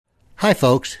Hi,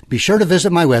 folks. Be sure to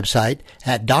visit my website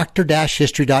at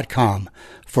dr-history.com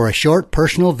for a short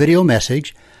personal video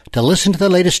message, to listen to the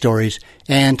latest stories,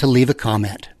 and to leave a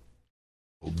comment.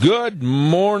 Good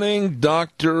morning,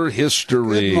 Dr.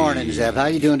 History. Good morning, Zeb. How are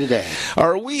you doing today?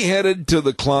 Are we headed to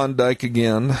the Klondike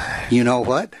again? You know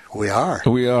what? We are.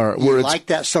 We are. You liked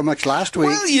that so much last week.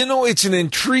 Well, you know, it's an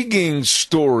intriguing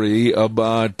story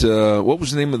about, what was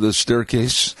the name of the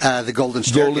staircase? The Golden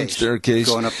Staircase. Golden Staircase.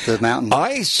 Going up the mountain.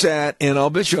 I sat, and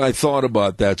I'll bet you I thought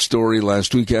about that story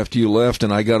last week after you left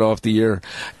and I got off the air.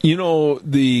 You know,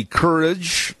 the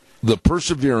courage, the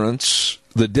perseverance,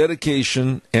 the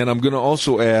dedication, and I'm going to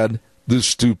also add the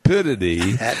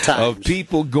stupidity of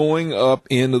people going up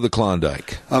into the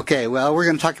Klondike. Okay, well, we're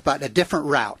going to talk about a different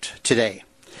route today.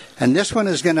 And this one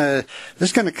is going to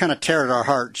kind of tear at our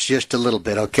hearts just a little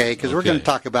bit, okay? Because we're going to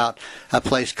talk about a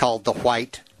place called the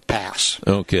White Pass.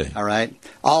 Okay. All right?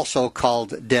 Also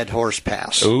called Dead Horse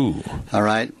Pass. Ooh. All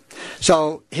right?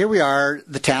 So here we are,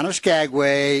 the town of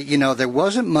Skagway. You know, there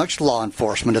wasn't much law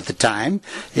enforcement at the time.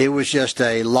 It was just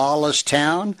a lawless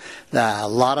town. A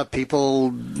lot of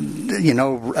people, you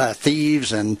know,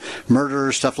 thieves and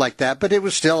murderers, stuff like that. But it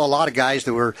was still a lot of guys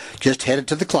that were just headed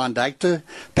to the Klondike to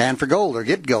pan for gold or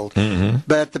get gold. Mm-hmm.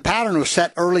 But the pattern was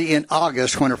set early in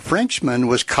August when a Frenchman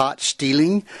was caught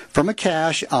stealing from a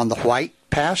cache on the White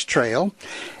Pass Trail.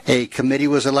 A committee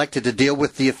was elected to deal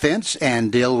with the offense,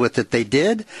 and deal with it they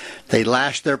did. They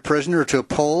lashed their prisoner to a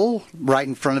pole right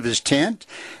in front of his tent,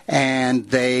 and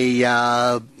they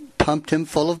pumped him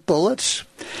full of bullets.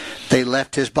 They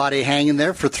left his body hanging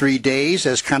there for 3 days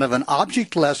as kind of an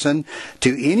object lesson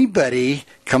to anybody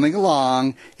coming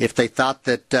along if they thought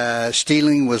that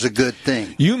stealing was a good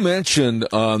thing. You mentioned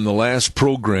on the last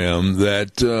program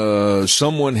that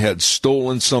someone had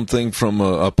stolen something from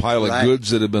a pile of goods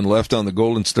that had been left on the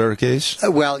Golden Staircase?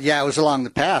 Well, yeah, it was along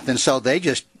the path, and so they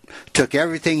just took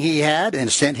everything he had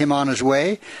and sent him on his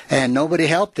way, and nobody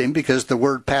helped him because the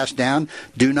word passed down,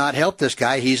 do not help this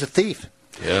guy, he's a thief.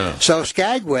 Yeah. So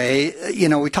Skagway, you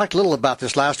know, we talked a little about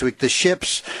this last week. The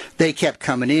ships, they kept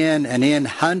coming in and in,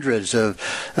 hundreds of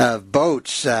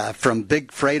boats, from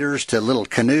big freighters to little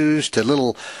canoes to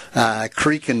little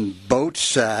creaking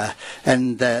boats.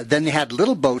 And then they had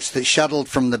little boats that shuttled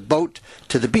from the boat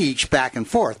to the beach back and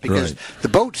forth because the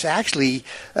boats actually,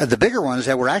 the bigger ones,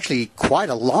 that were actually quite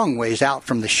a long ways out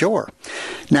from the shore.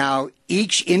 Now,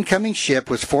 each incoming ship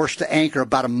was forced to anchor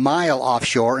about a mile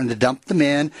offshore and to dump the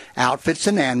men, outfits,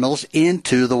 and animals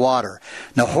into the water.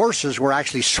 Now, horses were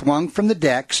actually swung from the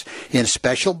decks in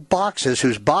special boxes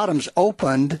whose bottoms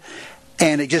opened,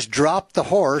 and it just dropped the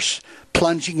horse,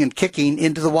 plunging and kicking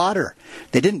into the water.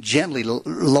 They didn't gently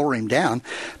lower him down,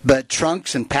 but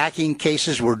trunks and packing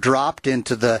cases were dropped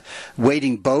into the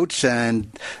waiting boats,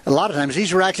 and a lot of times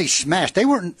these were actually smashed. They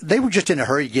were just in a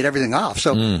hurry to get everything off,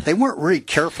 so they weren't really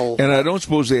careful. And I don't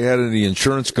suppose they had any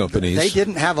insurance companies. They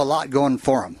didn't have a lot going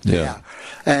for them. Yeah.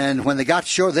 And when they got to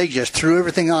shore, they just threw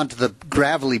everything onto the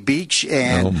gravelly beach,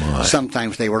 and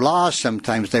sometimes they were lost,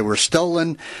 sometimes they were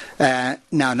stolen. Now,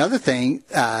 another thing,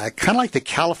 kind of like the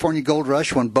California Gold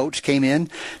Rush, when boats came in,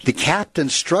 the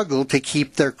captains struggled to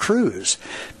keep their crews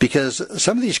because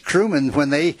some of these crewmen,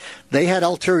 when they had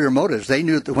ulterior motives, they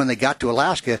knew that when they got to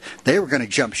Alaska, they were going to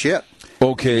jump ship.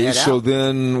 Okay, so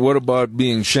then what about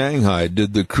being shanghaied?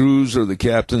 Did the crews or the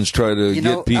captains try to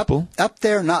get people? Up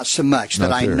there, not so much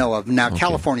that I know of. Now,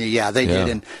 California, they did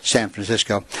in San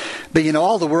Francisco. But, you know,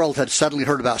 all the world had suddenly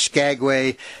heard about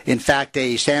Skagway. In fact,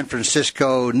 a San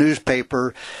Francisco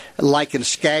newspaper likened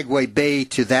Skagway Bay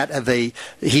to that of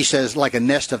he says, like a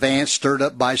nest of ants stirred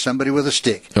up by somebody with a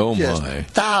stick. Oh, just my.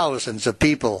 Thousands of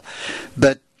people.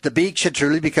 But the beach had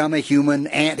truly become a human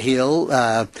anthill.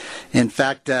 In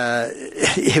fact,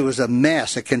 it was a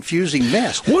mess, a confusing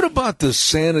mess. What about the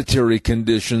sanitary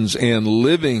conditions and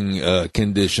living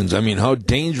conditions? I mean, how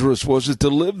dangerous was it to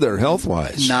live there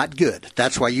health-wise? Not good.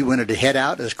 That's why you wanted to head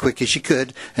out as quick as you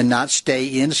could and not stay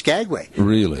in Skagway.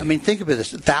 Really? I mean, think of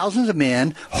this. Thousands of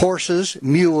men, horses,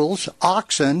 mules,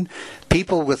 oxen,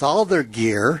 people with all their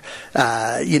gear,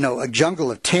 a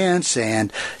jungle of tents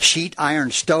and sheet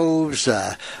iron stoves,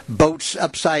 boats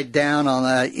upside down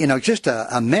on just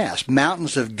a mess.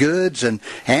 Mountains of goods and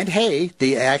hay.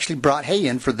 They actually brought hay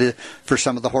in for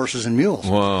some of the horses and mules.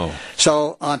 Wow.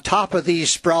 So on top of these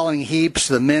sprawling heaps,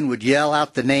 the men would yell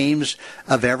out the names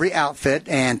of every outfit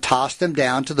and toss them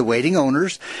down to the waiting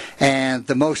owners. And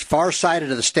the most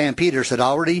far-sighted of the stampeders had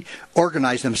already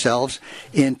organized themselves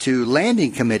into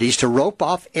landing committees to rope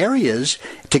off areas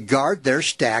to guard their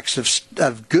stacks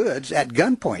of goods at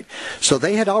gunpoint. So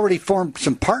they had already formed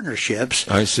some partnerships.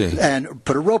 I see. And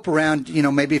put a rope around,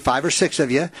 maybe 5 or 6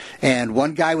 of you, and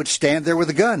one guy would stand there with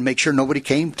a gun, make sure nobody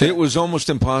came to. It was almost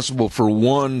impossible for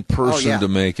one person to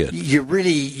make it.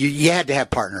 You had to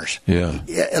have partners. Yeah.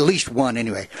 At least one,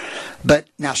 anyway. But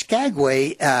now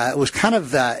Skagway was kind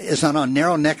of is on a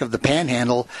narrow neck of the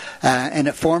Panhandle, and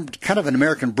it formed kind of an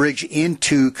American bridge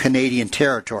into Canadian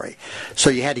territory. So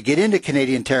you had to get into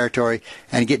Canadian territory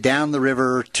and get down the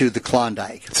river to the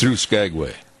Klondike. Through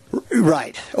Skagway.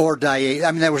 Right, or Dyea.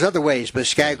 I mean, there was other ways, but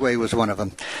Skagway was one of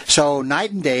them. So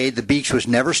night and day, the beach was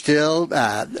never still.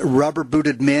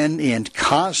 Rubber-booted men in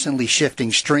constantly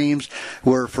shifting streams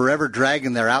were forever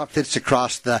dragging their outfits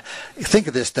across think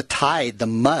of this, the tide, the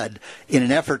mud, in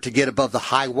an effort to get above the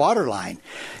high water line.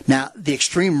 Now, the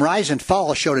extreme rise and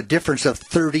fall showed a difference of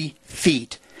 30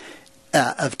 feet.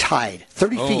 Of tide.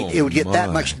 30 feet. It would get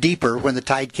that much deeper when the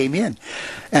tide came in.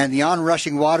 And the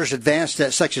onrushing waters advanced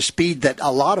at such a speed that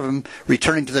a lot of them,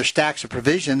 returning to their stacks of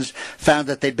provisions, found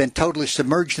that they'd been totally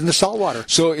submerged in the salt water.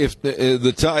 So if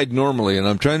the tide normally, and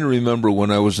I'm trying to remember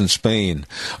when I was in Spain,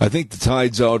 I think the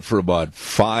tide's out for about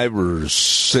 5 or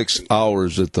 6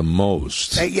 hours at the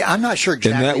most. Yeah, I'm not sure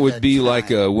exactly. And that would be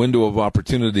like a window of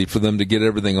opportunity for them to get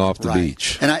everything off the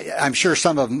beach. And I'm sure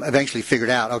some of them eventually figured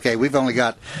out, okay, we've only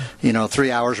got,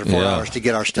 3 hours or 4 hours to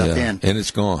get our stuff in. And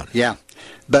it's gone. Yeah.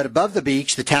 But above the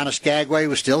beach, the town of Skagway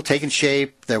was still taking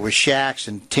shape. There were shacks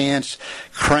and tents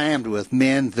crammed with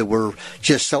men that were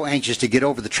just so anxious to get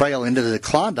over the trail into the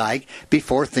Klondike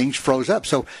before things froze up.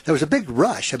 So there was a big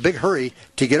rush, a big hurry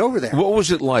to get over there. What was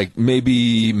it like?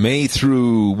 Maybe May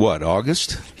through,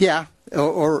 August? Yeah.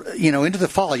 Or into the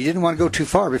fall. You didn't want to go too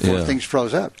far before things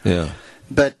froze up. Yeah.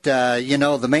 But,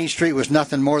 the main street was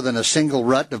nothing more than a single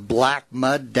rut of black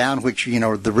mud down which,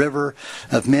 the river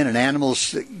of men and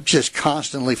animals just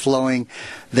constantly flowing.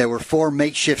 There were 4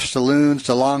 makeshift saloons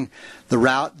along the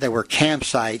route. There were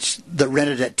campsites that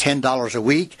rented at $10 a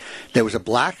week. There was a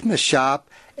blacksmith shop,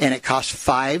 and it cost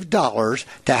 $5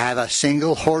 to have a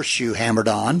single horseshoe hammered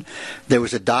on. There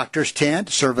was a doctor's tent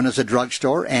serving as a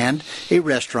drugstore and a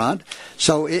restaurant.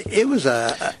 So it was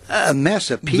a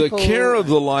mess of people. The care of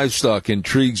the livestock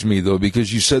intrigues me, though,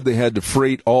 because you said they had to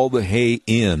freight all the hay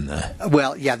in.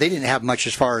 Well, yeah, they didn't have much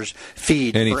as far as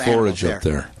feed. Any for forage up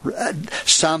there?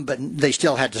 Some, but they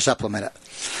still had to supplement it.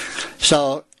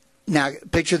 So now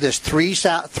picture this,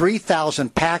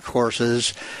 3,000 pack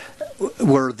horses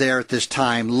were there at this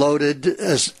time, loaded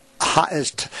as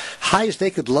high as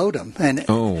they could load them. And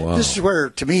this is where,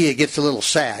 to me, it gets a little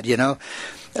sad,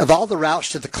 Of all the routes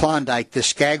to the Klondike, the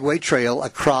Skagway Trail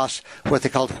across what they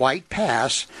called White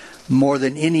Pass, more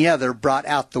than any other, brought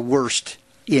out the worst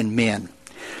in men.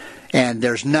 And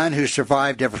there's none who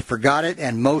survived ever forgot it,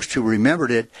 and most who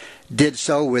remembered it did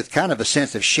so with kind of a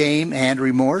sense of shame and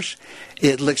remorse.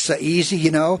 It looks so easy,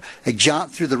 a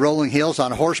jaunt through the rolling hills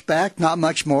on horseback, not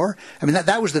much more. I mean,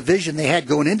 that was the vision they had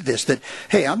going into this, that,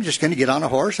 hey, I'm just going to get on a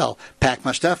horse, I'll pack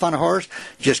my stuff on a horse,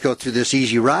 just go through this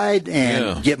easy ride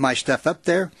and get my stuff up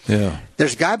there. Yeah.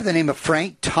 There's a guy by the name of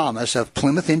Frank Thomas of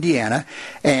Plymouth, Indiana,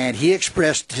 and he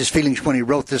expressed his feelings when he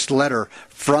wrote this letter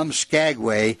from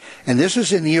Skagway, and this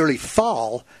was in the early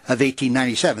fall of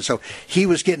 1897, so he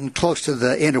was getting close to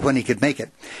the end of when he could make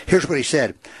it. Here's what he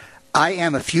said. I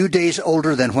am a few days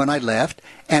older than when I left,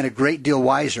 and a great deal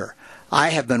wiser. I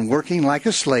have been working like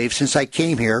a slave since I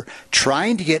came here,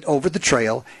 trying to get over the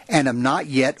trail, and am not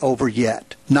over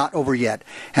yet.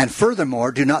 And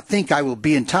furthermore, do not think I will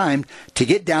be in time to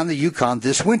get down the Yukon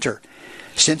this winter.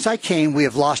 Since I came, we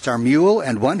have lost our mule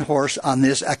and 1 horse on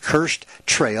this accursed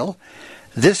trail.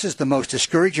 This is the most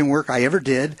discouraging work I ever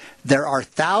did. There are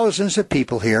thousands of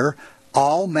people here,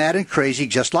 all mad and crazy,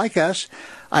 just like us.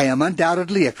 I am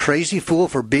undoubtedly a crazy fool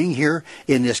for being here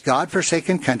in this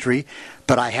God-forsaken country,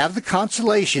 but I have the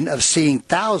consolation of seeing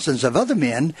thousands of other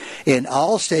men in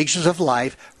all stages of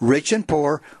life, rich and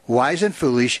poor, wise and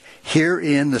foolish, here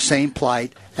in the same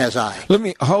plight as I.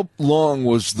 How long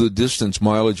was the distance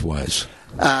mileage-wise?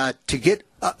 To get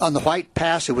on the White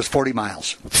Pass, it was 40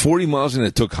 miles. 40 miles, and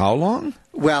it took how long?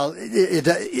 Well,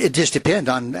 it just depends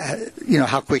on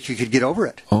how quick you could get over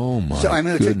it. Oh my! So it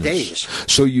goodness. took days.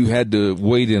 So you had to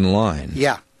wait in line.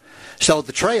 Yeah. So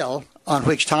the trail on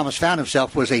which Thomas found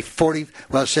himself was a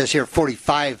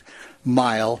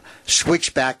 45-mile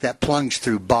switchback that plunged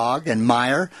through bog and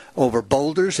mire, over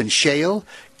boulders and shale,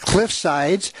 cliff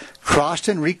sides, crossed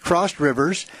and recrossed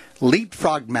rivers,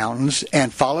 leapfrogged mountains,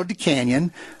 and followed the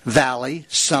canyon, valley,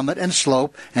 summit, and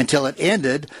slope until it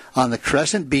ended on the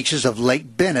crescent beaches of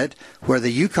Lake Bennett, where the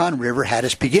Yukon River had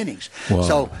its beginnings. Wow.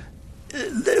 So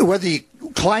whether you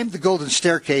climbed the Golden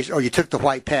Staircase or you took the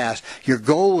White Pass, your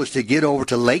goal was to get over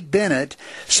to Lake Bennett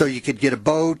so you could get a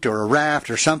boat or a raft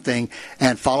or something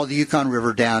and follow the Yukon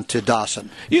River down to Dawson.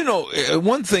 You know,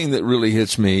 one thing that really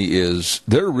hits me is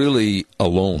they're really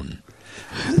alone.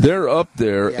 They're up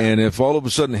there, and if all of a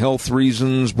sudden health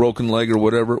reasons, broken leg or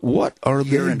whatever, what are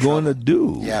they going to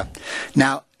do? Yeah.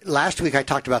 Now, last week I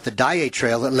talked about the Daae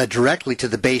Trail that led directly to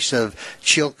the base of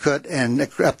Chilkoot and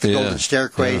up the Golden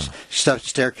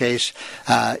Staircase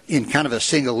in kind of a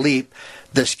single leap.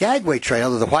 The Skagway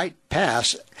Trail, or the White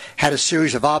Pass, had a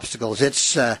series of obstacles.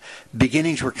 Its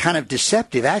beginnings were kind of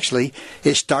deceptive. Actually,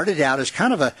 it started out as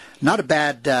kind of not a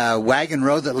bad wagon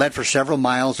road that led for several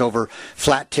miles over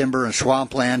flat timber and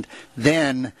swampland.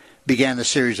 Then began the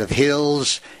series of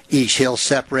hills, each hill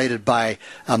separated by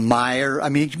a mire. I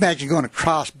mean, you can imagine going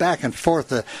across back and forth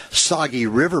the soggy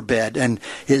riverbed, and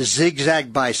it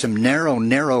zigzagged by some narrow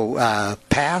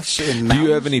paths and mountains. Do you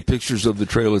have any pictures of the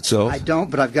trail itself? I don't,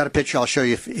 but I've got a picture I'll show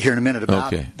you here in a minute about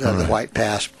the White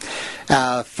Pass.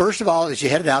 First of all, as you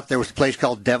headed out, there was a place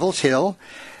called Devil's Hill,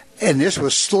 and this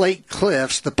was slate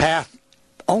cliffs, the path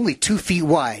only 2 feet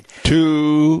wide.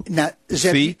 2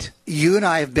 Zeb, feet? You and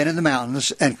I have been in the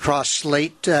mountains and crossed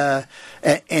slate, and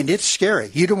it's scary.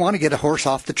 You don't want to get a horse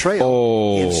off the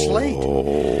trail in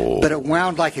slate. But it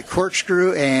wound like a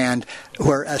corkscrew, and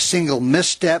where a single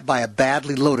misstep by a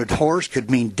badly loaded horse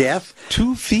could mean death.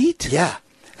 2 feet? Yeah.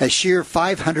 A sheer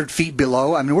 500 feet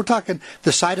below. I mean, we're talking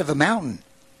the side of a mountain.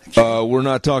 We're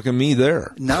not talking me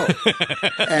there. No.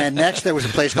 And next there was a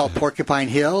place called Porcupine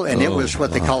Hill, and it was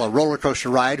what they call a roller coaster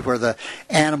ride where the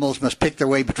animals must pick their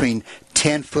way between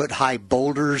 10-foot high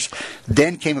boulders.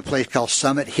 Then came a place called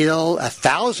Summit Hill,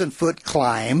 1,000-foot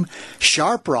climb,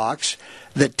 sharp rocks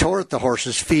that tore at the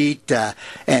horses' feet,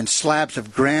 and slabs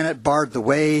of granite barred the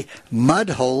way, mud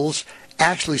holes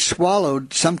actually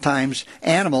swallowed sometimes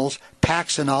animals,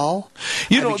 packs and all.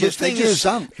 You know, the thing is,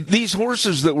 these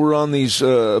horses that were on these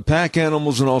pack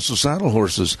animals and also saddle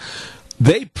horses,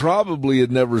 they probably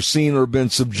had never seen or been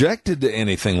subjected to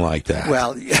anything like that.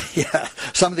 Well, yeah,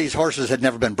 some of these horses had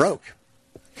never been broke.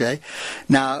 Okay,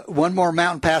 now one more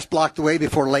mountain pass blocked the way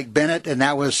before Lake Bennett, and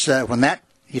that was when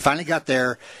you finally got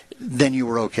there, then you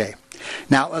were okay.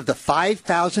 Now, of the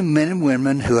 5,000 men and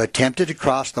women who attempted to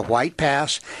cross the White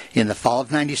Pass in the fall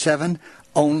of 97,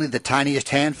 only the tiniest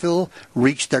handful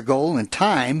reached their goal in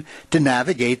time to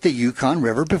navigate the Yukon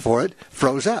River before it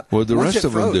froze up. What did the rest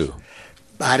of them do?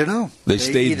 I don't know. They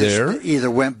stayed there?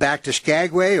 Either went back to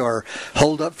Skagway or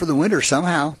holed up for the winter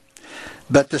somehow.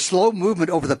 But the slow movement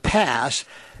over the pass,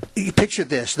 you picture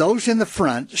this, those in the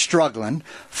front struggling,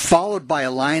 followed by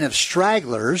a line of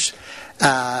stragglers,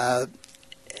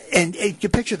 and you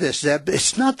picture this, Zeb,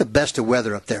 it's not the best of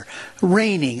weather up there.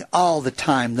 Raining all the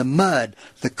time, the mud,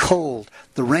 the cold,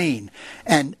 the rain.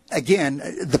 And again,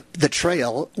 the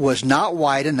trail was not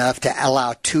wide enough to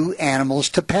allow 2 animals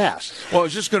to pass. Well, I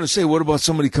was just going to say, what about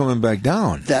somebody coming back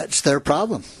down? That's their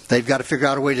problem. They've got to figure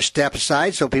out a way to step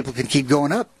aside so people can keep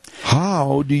going up.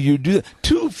 How do you do that?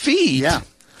 2 feet? Yeah.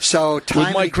 So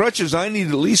with my crutches, I need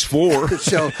at least 4.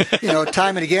 So,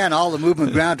 time and again, all the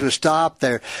movement ground to a stop.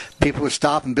 People would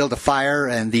stop and build a fire,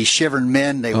 and these shivering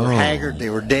men, they were haggard, they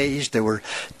were dazed, they were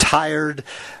tired,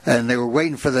 and they were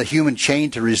waiting for the human chain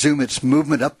to resume its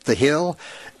movement up the hill.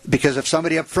 Because if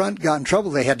somebody up front got in trouble,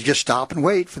 they had to just stop and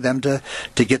wait for them to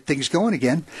get things going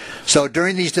again. So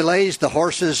during these delays, the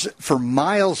horses for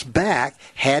miles back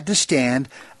had to stand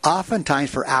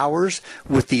oftentimes for hours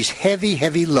with these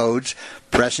heavy loads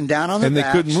pressing down on their backs.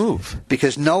 And they couldn't move.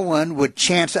 Because no one would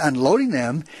chance unloading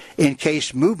them in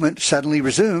case movement suddenly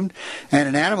resumed, and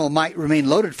an animal might remain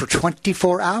loaded for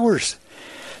 24 hours.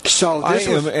 So I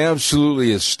am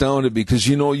absolutely astounded because,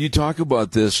 you talk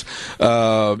about this,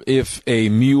 if a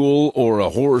mule or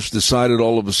a horse decided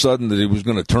all of a sudden that it was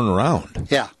going to turn around.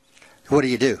 Yeah. What do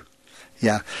you do?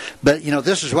 Yeah. But,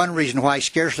 this is one reason why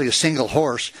scarcely a single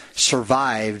horse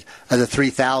survived the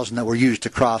 3,000 that were used to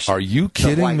cross Are you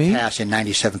kidding the White me? Pass in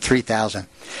 97, 3,000.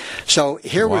 So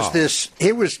here was this,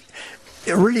 it was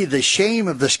really the shame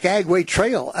of the Skagway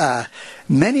Trail.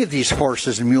 Many of these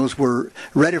horses and mules were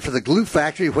ready for the glue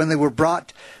factory when they were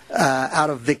brought out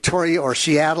of Victoria or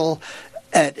Seattle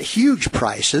at huge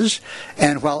prices,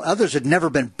 and while others had never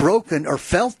been broken or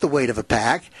felt the weight of a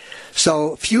pack.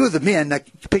 So few of the men, now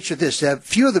picture this,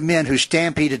 few of the men who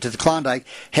stampeded to the Klondike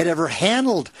had ever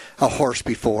handled a horse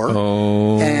before.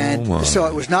 So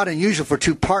it was not unusual for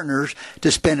 2 partners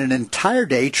to spend an entire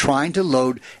day trying to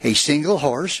load a single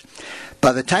horse.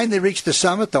 By the time they reached the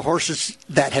summit, the horses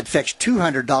that had fetched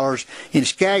 $200 in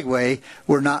Skagway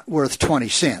were not worth 20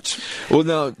 cents. Well,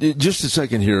 now, just a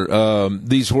second here.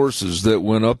 These horses that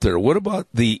went up there, what about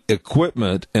the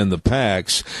equipment and the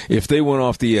packs if they went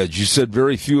off the edge? You said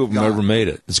very few of them ever made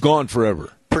it. It's gone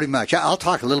forever. Pretty much. I'll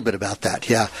talk a little bit about that,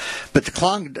 yeah. But the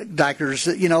Klondikers,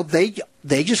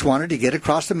 they just wanted to get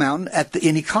across the mountain at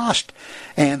any cost.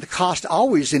 And the cost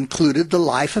always included the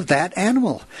life of that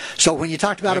animal. So when you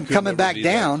talked about them coming back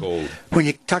down,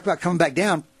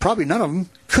 probably none of them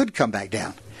could come back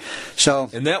down. So,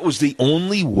 and that was the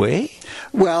only way?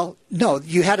 Well, no,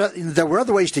 there were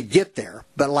other ways to get there.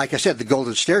 But like I said, the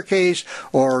Golden Staircase,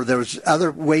 or there was other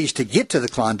ways to get to the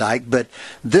Klondike, but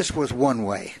this was one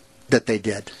way that they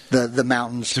did, the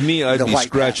mountains. To me, I'd be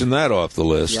scratching that off the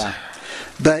list. Yeah.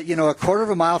 But, a quarter of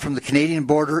a mile from the Canadian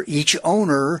border, each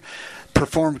owner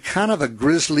performed kind of a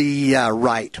grisly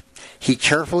rite. He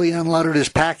carefully unloaded his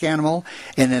pack animal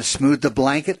and then smoothed the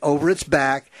blanket over its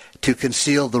back to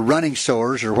conceal the running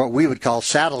sores, or what we would call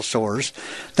saddle sores,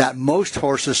 that most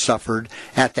horses suffered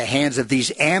at the hands of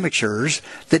these amateurs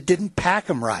that didn't pack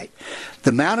them right.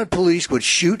 The mounted police would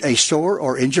shoot a sore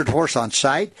or injured horse on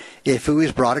sight if it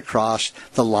was brought across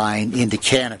the line into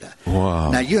Canada. Wow.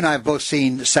 Now, you and I have both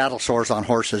seen saddle sores on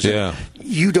horses. Yeah.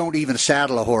 You don't even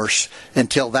saddle a horse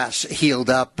until that's healed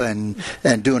up and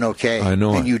doing okay. I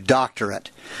know. And you doctor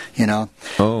it,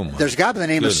 Oh, my There's a guy by the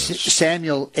name goodness. of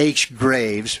Samuel H.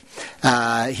 Graves.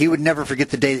 He would never forget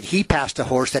the day that he passed a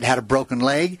horse that had a broken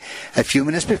leg a few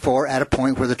minutes before at a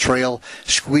point where the trail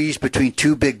squeezed between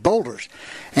two big boulders.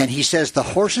 And he says the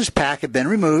horse's pack had been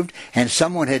removed and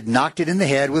someone had knocked it in the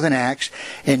head with an axe,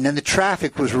 and then the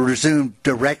traffic was resumed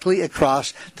directly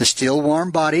across the still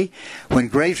warm body. When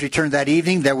Graves returned that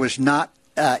evening, there was not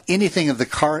anything of the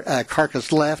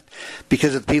carcass left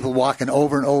because of the people walking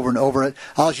over and over and over it.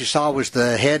 All you saw was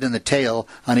the head and the tail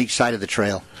on each side of the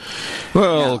trail.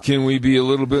 Well, can we be a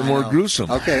little bit more gruesome?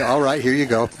 Okay, all right, here you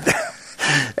go.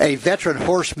 A veteran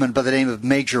horseman by the name of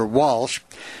Major Walsh,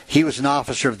 he was an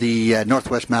officer of the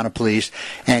Northwest Mounted Police,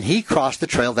 and he crossed the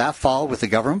trail that fall with the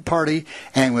government party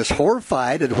and was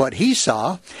horrified at what he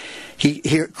saw.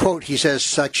 Quote, he says,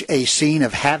 such a scene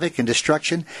of havoc and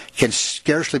destruction can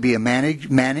scarcely be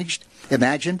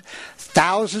imagined.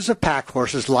 Thousands of pack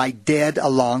horses lie dead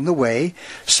along the way,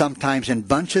 sometimes in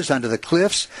bunches under the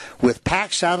cliffs, with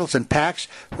pack saddles and packs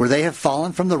where they have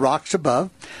fallen from the rocks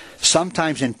above,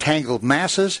 sometimes in tangled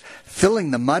masses,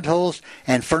 filling the mud holes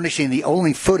and furnishing the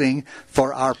only footing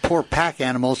for our poor pack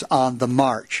animals on the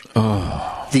march.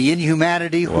 Oh. The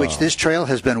inhumanity which this trail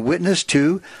has been witness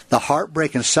to, the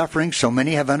heartbreak and suffering so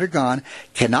many have undergone,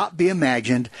 cannot be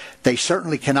imagined. They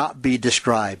certainly cannot be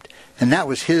described. And that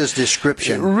was his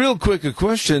description. Real quick, a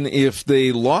question. If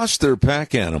they lost their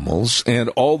pack animals and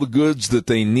all the goods that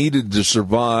they needed to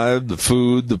survive, the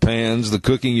food, the pans, the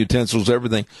cooking utensils,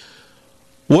 everything,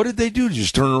 what did they do?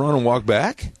 Just turn around and walk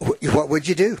back? What would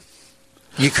you do?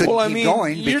 You couldn't keep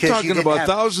going because you're talking about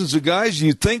thousands of guys.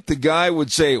 You'd think the guy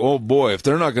would say, oh, boy, if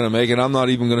they're not going to make it, I'm not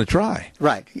even going to try.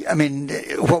 Right. I mean,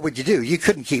 what would you do? You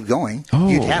couldn't keep going.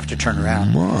 You'd have to turn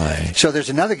around. My. So there's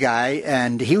another guy,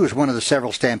 and he was one of the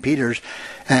several stampeders,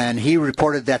 and he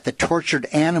reported that the tortured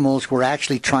animals were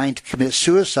actually trying to commit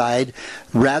suicide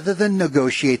rather than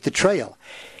negotiate the trail.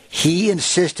 He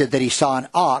insisted that he saw an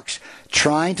ox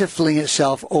trying to fling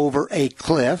itself over a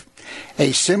cliff.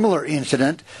 A similar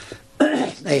incident,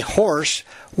 a horse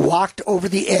walked over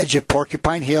the edge of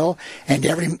Porcupine Hill, and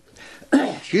every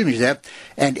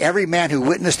man who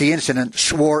witnessed the incident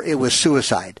swore it was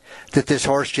suicide, that this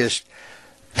horse just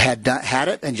had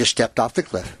it and just stepped off the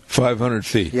cliff. 500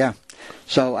 feet. Yeah.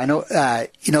 So I know,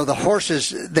 the horses,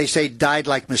 they say, died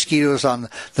like mosquitoes on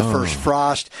the first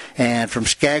frost, and from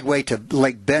Skagway to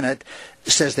Lake Bennett,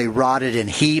 says they rotted in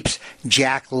heaps.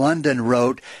 Jack London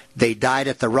wrote, they died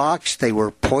at the rocks, they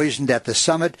were poisoned at the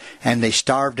summit, and they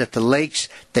starved at the lakes.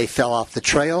 They fell off the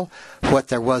trail, what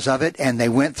there was of it, and they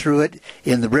went through it.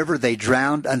 In the river, they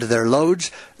drowned under their loads,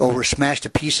 or were smashed to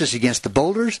pieces against the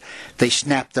boulders. They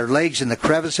snapped their legs in the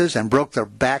crevices and broke their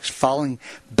backs, falling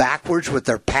backwards with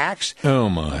their packs. Oh,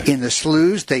 my. In the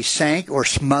sloughs, they sank or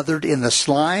smothered in the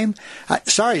slime.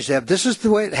 Sorry, Zeb, this is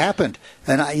the way it happened.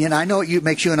 And I know it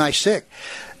makes you and I sick.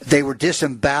 They were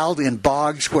disemboweled in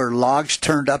bogs where logs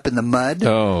turned up in the mud.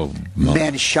 Oh, my.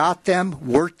 Men shot them,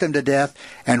 worked them to death,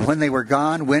 and when they were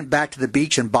gone, went back to the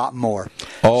beach and bought more.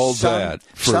 That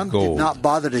for some gold. Did not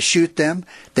bother to shoot them.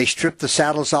 They stripped the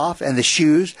saddles off and the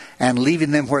shoes, and leaving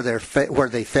them where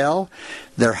they fell.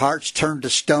 Their hearts turned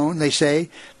to stone, they say.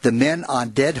 The men on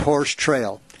Dead Horse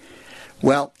Trail.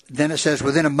 Well, then it says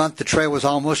within a month the trail was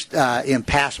almost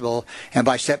impassable, and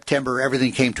by September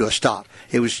everything came to a stop.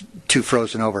 It was too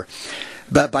frozen over.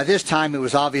 But by this time, it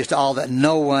was obvious to all that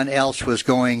no one else was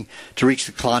going to reach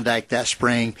the Klondike that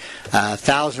spring.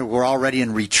 Thousands were already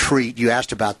in retreat. You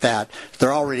asked about that.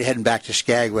 They're already heading back to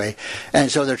Skagway. And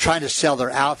so they're trying to sell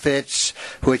their outfits,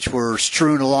 which were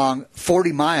strewn along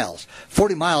 40 miles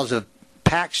of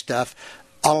packed stuff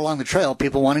all along the trail,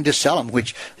 people wanting to sell them,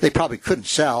 which they probably couldn't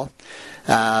sell.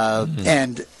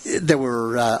 And there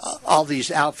were all these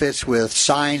outfits with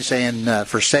signs saying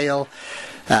for sale.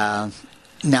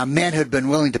 Now, men who had been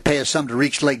willing to pay a sum to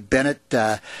reach Lake Bennett,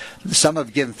 some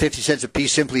have given 50 cents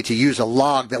apiece simply to use a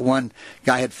log that one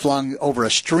guy had flung over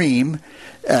a stream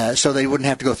so they wouldn't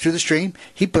have to go through the stream.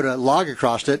 He put a log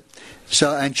across it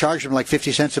and charged them like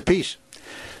 50 cents apiece.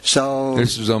 So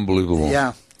this is unbelievable.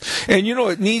 Yeah. And,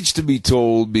 it needs to be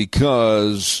told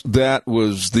because that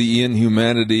was the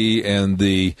inhumanity and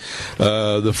the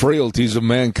frailties of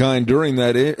mankind during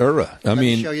that era. Let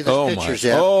me show you the pictures,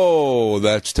 yeah. Oh,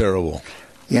 that's terrible.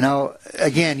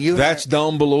 Again, that's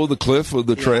down below the cliff of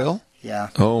the trail?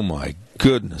 Yeah. Oh, my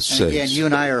goodness sakes. Again, you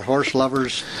and I are horse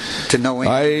lovers to no end.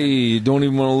 I don't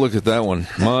even want to look at that one.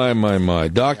 My.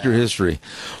 Doctor history.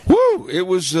 Woo! It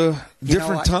was a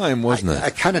different time, wasn't it? I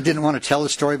kind of didn't want to tell the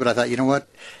story, but I thought, you know what?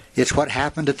 It's what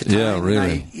happened at the time. Yeah,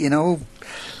 really.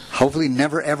 Hopefully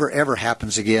never, ever, ever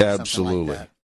happens again. Absolutely. Something like that.